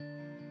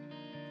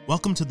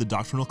Welcome to the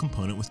Doctrinal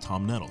Component with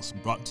Tom Nettles,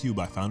 brought to you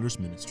by Founders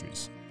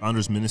Ministries.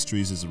 Founders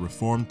Ministries is a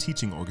Reformed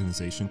teaching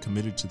organization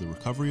committed to the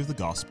recovery of the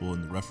gospel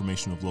and the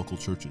reformation of local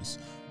churches.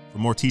 For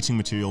more teaching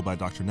material by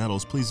Dr.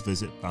 Nettles, please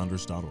visit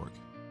founders.org.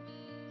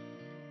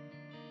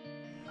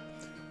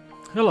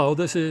 Hello,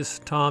 this is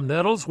Tom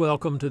Nettles.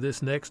 Welcome to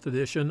this next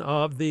edition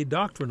of the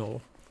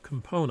Doctrinal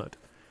Component.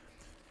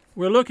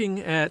 We're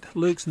looking at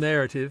Luke's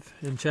narrative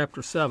in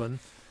chapter 7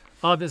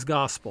 of his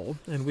gospel,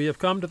 and we have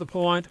come to the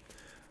point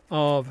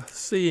of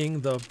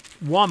seeing the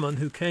woman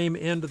who came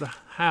into the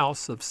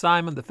house of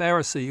Simon the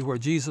Pharisee where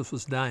Jesus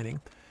was dining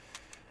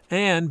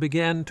and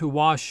began to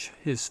wash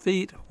his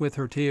feet with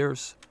her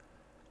tears,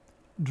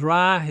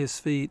 dry his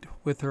feet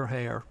with her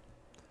hair,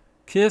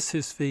 kiss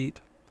his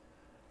feet,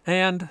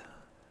 and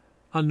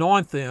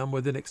anoint them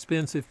with an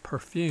expensive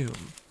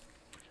perfume.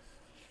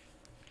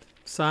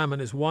 Simon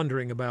is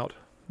wondering about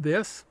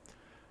this,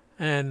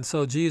 and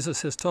so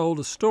Jesus has told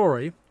a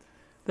story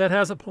that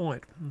has a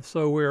point. And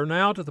so we're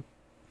now to the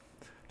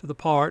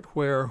part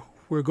where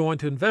we're going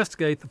to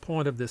investigate the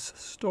point of this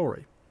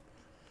story.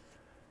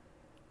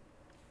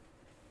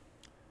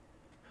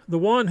 The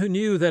one who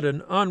knew that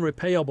an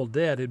unrepayable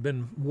debt had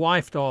been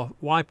wiped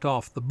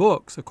off the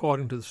books,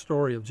 according to the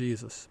story of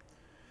Jesus,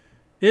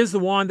 is the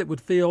one that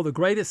would feel the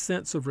greatest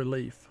sense of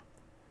relief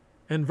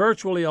and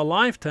virtually a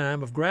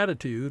lifetime of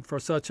gratitude for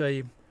such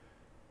a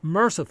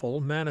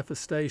merciful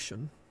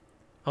manifestation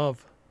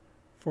of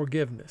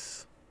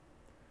forgiveness.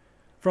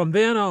 From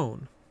then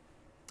on,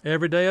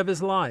 every day of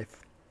his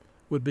life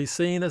would be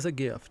seen as a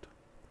gift,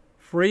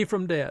 free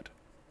from debt,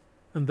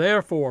 and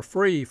therefore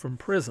free from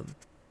prison.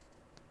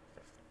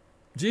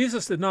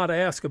 Jesus did not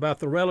ask about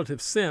the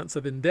relative sense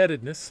of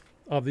indebtedness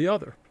of the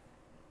other,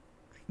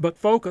 but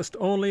focused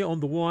only on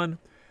the one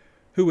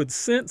who would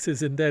sense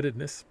his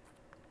indebtedness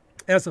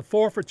as a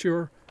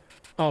forfeiture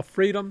of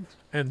freedom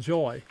and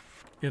joy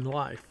in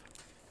life.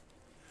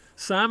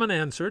 Simon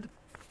answered,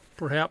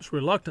 perhaps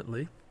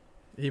reluctantly,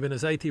 even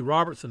as A.T.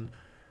 Robertson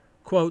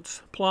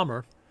quotes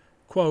Plummer,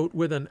 quote,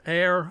 with an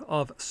air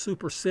of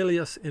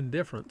supercilious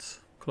indifference,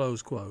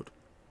 close quote,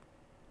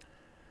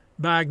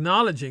 by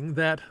acknowledging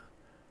that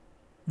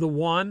the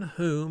one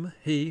whom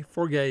he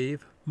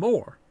forgave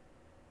more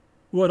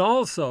would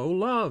also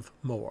love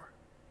more.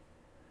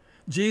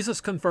 Jesus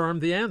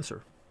confirmed the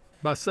answer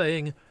by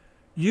saying,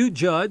 "You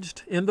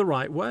judged in the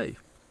right way."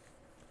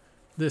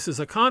 This is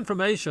a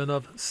confirmation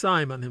of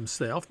Simon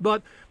himself,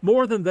 but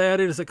more than that,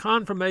 it is a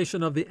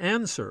confirmation of the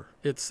answer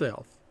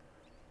itself.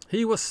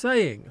 He was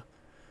saying,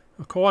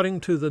 according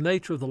to the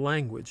nature of the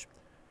language,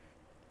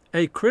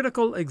 a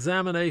critical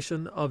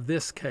examination of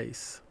this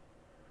case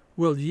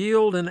will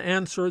yield an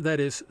answer that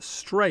is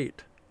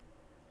straight,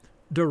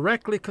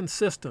 directly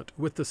consistent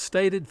with the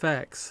stated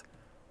facts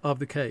of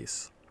the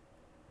case.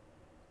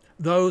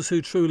 Those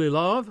who truly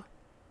love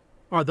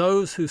are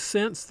those who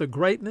sense the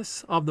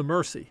greatness of the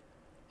mercy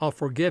of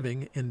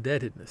forgiving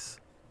indebtedness.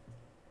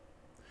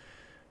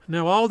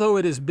 Now, although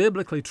it is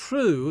biblically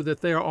true that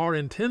there are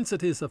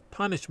intensities of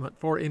punishment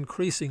for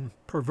increasing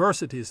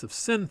perversities of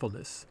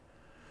sinfulness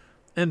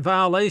and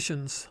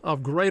violations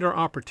of greater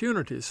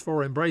opportunities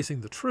for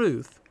embracing the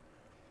truth,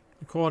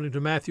 according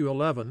to Matthew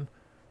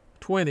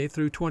 11:20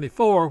 through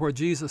 24, where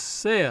Jesus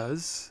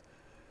says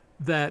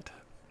that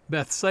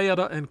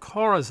Bethsaida and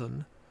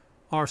Chorazin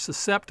are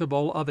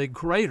susceptible of a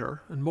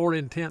greater and more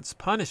intense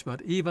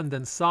punishment even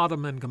than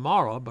Sodom and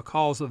Gomorrah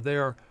because of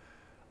their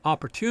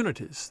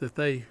opportunities that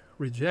they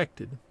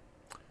rejected.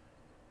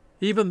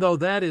 Even though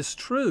that is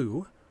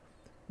true,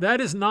 that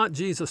is not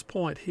Jesus'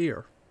 point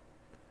here.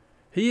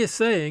 He is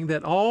saying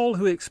that all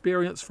who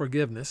experience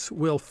forgiveness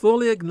will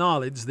fully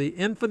acknowledge the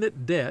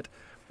infinite debt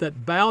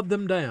that bowed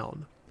them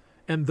down,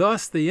 and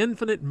thus the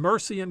infinite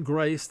mercy and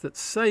grace that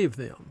saved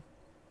them.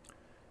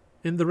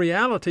 In the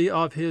reality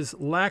of his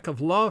lack of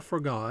love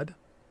for God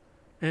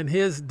and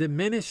his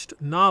diminished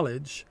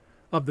knowledge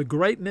of the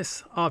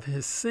greatness of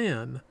his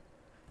sin,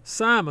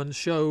 Simon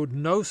showed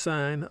no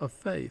sign of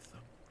faith.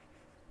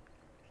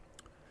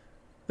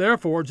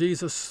 Therefore,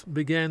 Jesus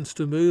begins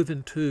to move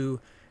into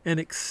an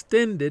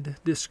extended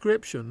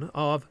description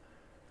of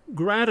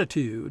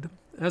gratitude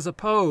as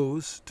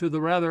opposed to the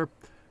rather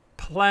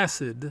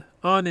placid,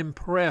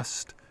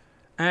 unimpressed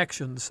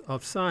actions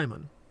of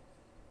Simon.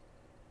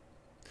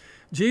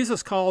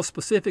 Jesus calls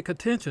specific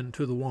attention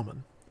to the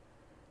woman.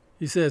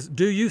 He says,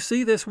 "Do you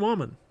see this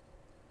woman?"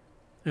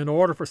 in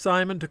order for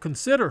Simon to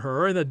consider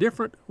her in a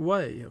different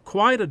way,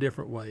 quite a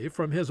different way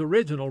from his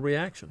original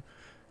reaction.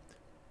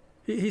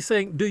 He's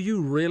saying, "Do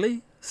you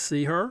really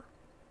see her?"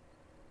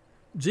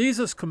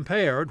 Jesus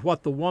compared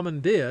what the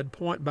woman did,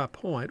 point by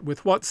point,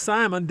 with what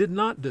Simon did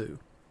not do.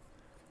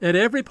 At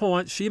every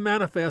point, she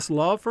manifests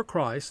love for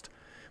Christ,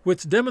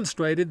 which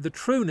demonstrated the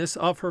trueness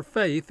of her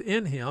faith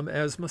in him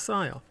as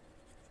Messiah.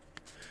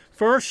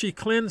 First, she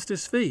cleansed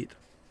his feet,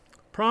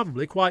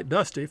 probably quite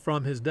dusty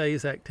from his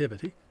day's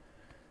activity,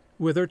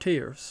 with her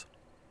tears.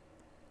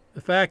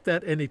 The fact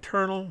that an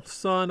eternal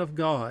Son of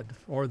God,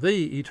 or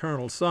the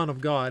eternal Son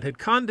of God, had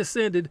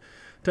condescended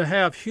to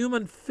have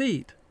human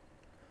feet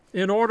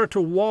in order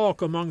to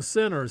walk among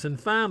sinners and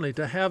finally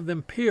to have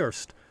them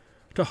pierced,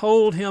 to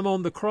hold him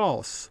on the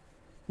cross,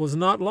 was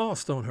not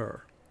lost on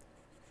her.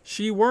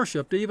 She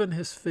worshipped even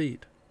his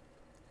feet,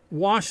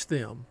 washed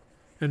them,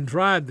 and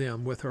dried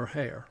them with her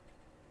hair.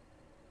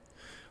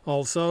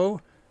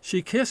 Also,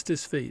 she kissed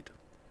his feet,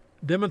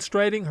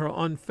 demonstrating her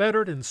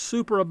unfettered and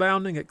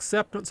superabounding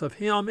acceptance of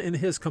him in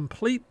his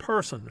complete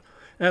person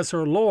as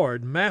her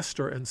Lord,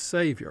 Master, and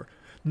Savior.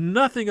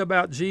 Nothing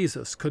about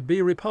Jesus could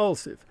be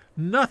repulsive,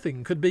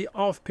 nothing could be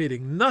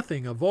off-putting,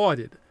 nothing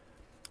avoided,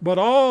 but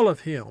all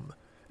of him,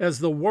 as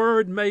the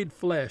Word made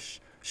flesh,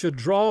 should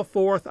draw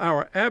forth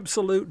our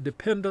absolute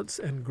dependence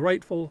and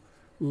grateful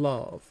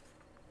love.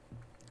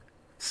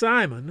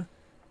 Simon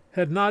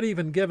had not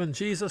even given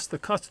Jesus the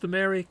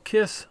customary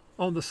kiss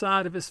on the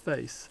side of his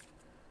face.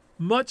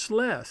 Much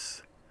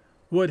less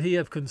would he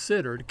have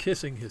considered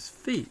kissing his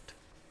feet.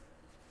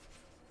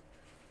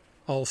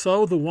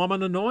 Also, the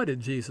woman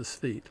anointed Jesus'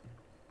 feet.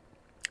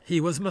 He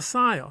was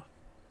Messiah,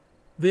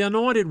 the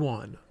Anointed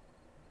One,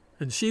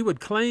 and she would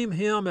claim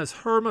him as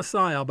her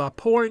Messiah by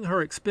pouring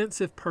her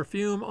expensive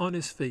perfume on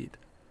his feet.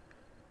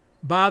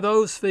 By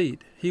those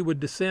feet he would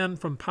descend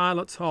from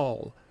Pilate's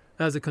hall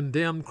as a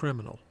condemned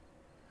criminal.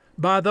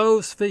 By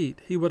those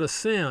feet he would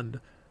ascend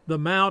the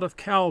Mount of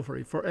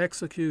Calvary for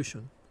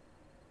execution.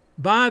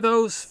 By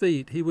those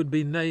feet he would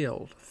be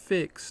nailed,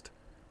 fixed,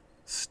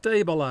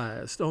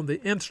 stabilized on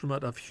the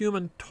instrument of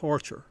human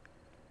torture,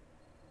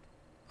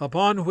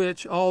 upon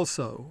which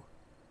also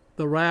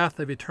the wrath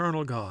of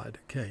eternal God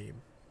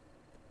came.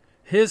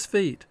 His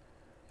feet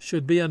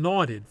should be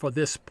anointed for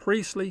this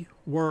priestly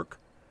work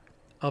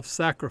of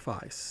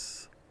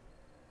sacrifice.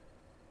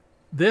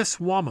 This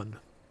woman,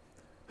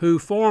 who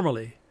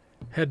formerly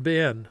had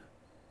been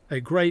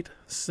a great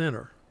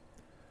sinner,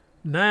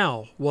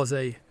 now was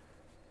a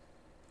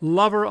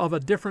lover of a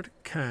different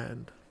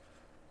kind,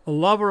 a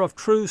lover of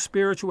true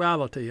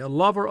spirituality, a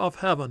lover of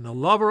heaven, a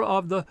lover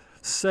of the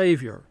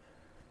Savior.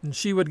 And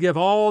she would give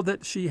all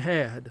that she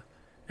had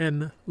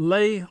and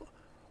lay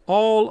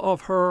all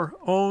of her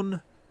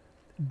own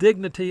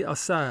dignity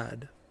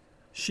aside.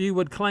 She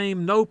would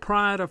claim no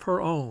pride of her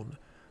own,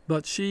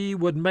 but she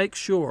would make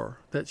sure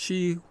that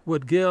she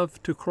would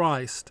give to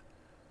Christ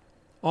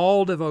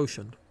all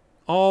devotion,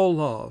 all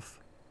love,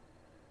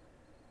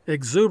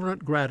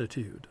 exuberant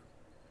gratitude.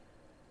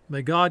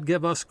 May God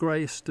give us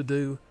grace to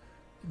do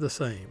the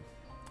same.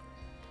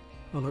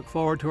 I look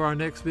forward to our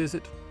next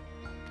visit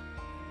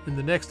in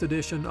the next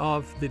edition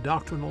of The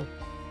Doctrinal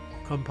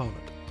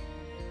Component.